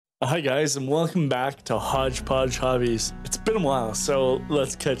Hi guys, and welcome back to Hodge Podge Hobbies. It's been a while, so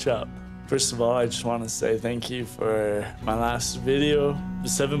let's catch up. First of all, I just want to say thank you for my last video.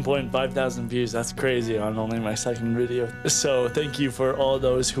 7.5 thousand views, that's crazy on only my second video. So thank you for all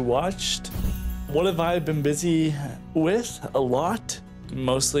those who watched. What have I been busy with? A lot.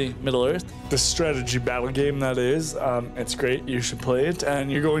 Mostly Middle-earth. The strategy battle game, that is. It's great, you should play it,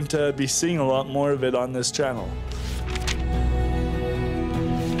 and you're going to be seeing a lot more of it on this channel.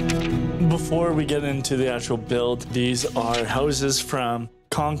 Before we get into the actual build, these are houses from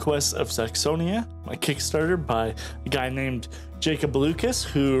Conquest of Saxonia, my Kickstarter by a guy named Jacob Lucas,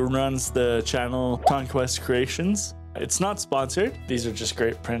 who runs the channel Conquest Creations. It's not sponsored. These are just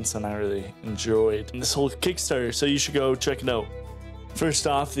great prints and I really enjoyed this whole Kickstarter, so you should go check it out. First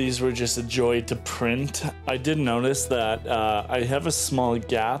off, these were just a joy to print. I did notice that I have a small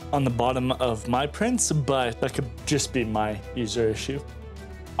gap on the bottom of my prints, but that could just be my user issue.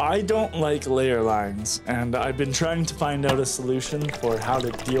 I don't like layer lines, and I've been trying to find out a solution for how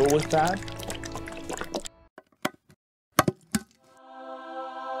to deal with that.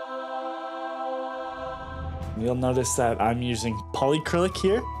 You'll notice that I'm using polyacrylic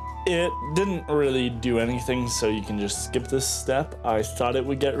here. It didn't really do anything, so you can just skip this step. I thought it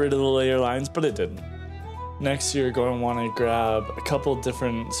would get rid of the layer lines, but it didn't. Next, you're going to want to grab a couple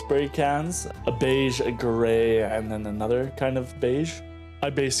different spray cans, a beige, a gray, and then another kind of beige. I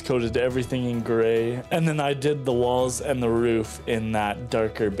base coated everything in gray, and then I did the walls and the roof in that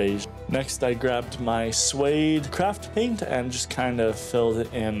darker beige. Next, I grabbed my suede craft paint and just kind of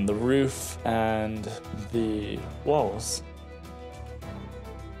filled in the roof and the walls.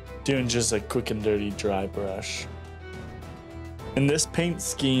 Doing just a quick and dirty dry brush. In this paint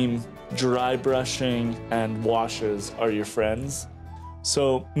scheme, dry brushing and washes are your friends.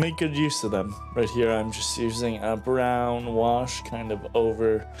 So make good use of them. Right here I'm just using a brown wash kind of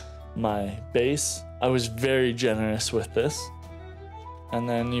over my base. I was very generous with this. And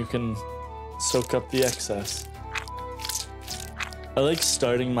then you can soak up the excess. I like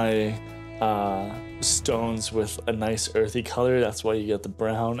starting my stones with a nice earthy color. That's why you get the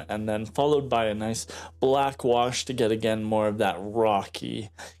brown, and then followed by a nice black wash to get again more of that rocky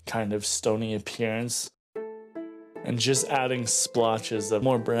kind of stony appearance. And just adding splotches of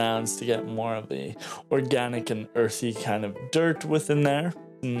more browns to get more of the organic and earthy kind of dirt within there,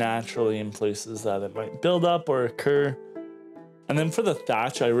 naturally in places that it might build up or occur. And then for the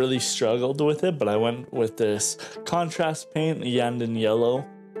thatch, I really struggled with it, but I went with this contrast paint, Yandan yellow.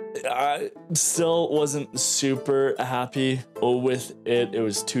 I still wasn't super happy with it. It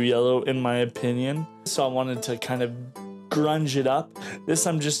was too yellow in my opinion. So I wanted to kind of grunge it up. This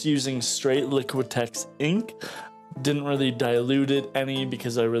I'm just using straight Liquitex ink. Didn't really dilute it any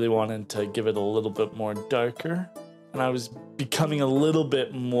because I really wanted to give it a little bit more darker. And I was becoming a little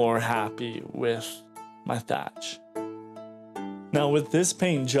bit more happy with my thatch. Now with this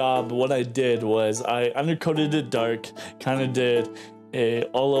paint job, what I did was I undercoated it dark, kind of did a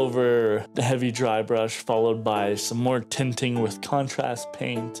all over the heavy dry brush followed by some more tinting with contrast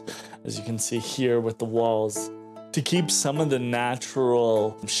paint, as you can see here with the walls, to keep some of the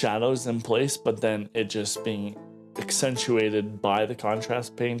natural shadows in place, but then it just being accentuated by the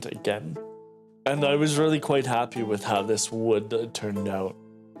contrast paint again. And I was really quite happy with how this wood turned out.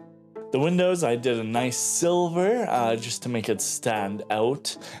 The windows, I did a nice silver just to make it stand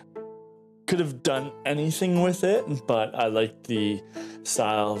out. Could have done anything with it, but I liked the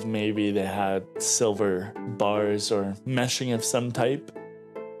style of maybe they had silver bars or meshing of some type.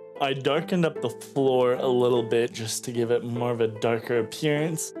 I darkened up the floor a little bit just to give it more of a darker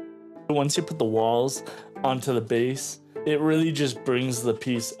appearance. Once you put the walls onto the base, it really just brings the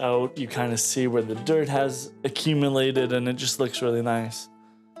piece out. You kind of see where the dirt has accumulated and it just looks really nice.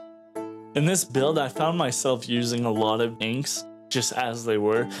 In this build, I found myself using a lot of inks just as they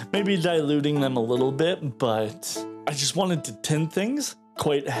were, maybe diluting them a little bit, but I just wanted to tint things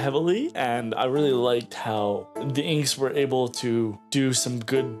quite heavily, and I really liked how the inks were able to do some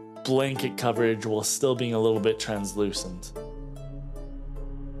good blanket coverage while still being a little bit translucent.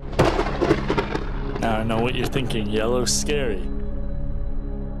 Now I know what you're thinking, yellow's scary,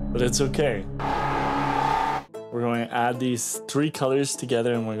 but it's okay. We're going to add these three colors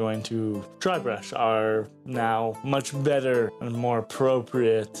together and we're going to dry brush our now much better and more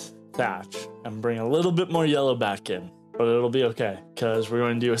appropriate thatch and bring a little bit more yellow back in, but it'll be okay because we're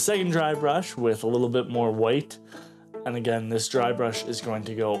going to do a second dry brush with a little bit more white. And again, this dry brush is going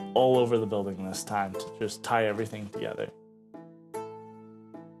to go all over the building this time to just tie everything together.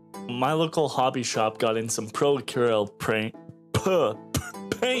 My local hobby shop got in some Pro Acrylic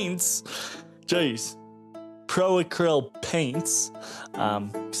paints. Jeez. Pro Acrylic paints.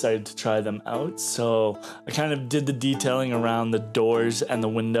 Excited to try them out. So I kind of did the detailing around the doors and the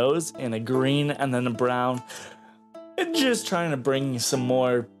windows in a green and then a brown. And just trying to bring some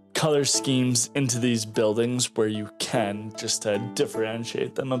more color schemes into these buildings where you can, just to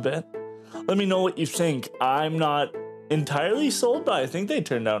differentiate them a bit. Let me know what you think. I'm not entirely sold, but I think they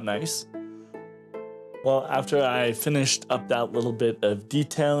turned out nice. Well, after I finished up that little bit of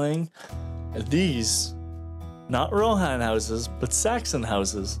detailing, these, not Rohan houses, but Saxon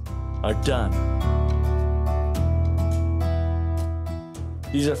houses, are done.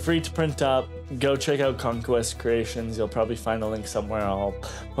 These are free to print up. Go check out Conquest Creations. You'll probably find a link somewhere. I'll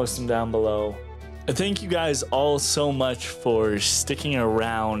post them down below. I thank you guys all so much for sticking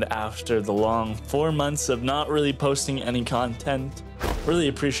around after the long 4 months of not really posting any content. Really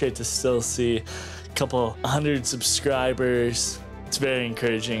appreciate to still see a couple 100 subscribers. It's very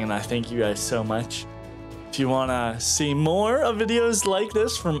encouraging, and I thank you guys so much. If you want to see more of videos like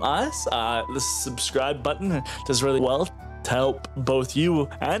this from us, the subscribe button does really well to help both you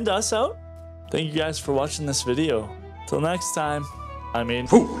and us out. Thank you guys for watching this video. Till next time,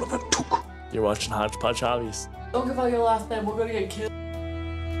 you're watching Hodge Podge Hobbies. Don't give out your last name, we're gonna get killed.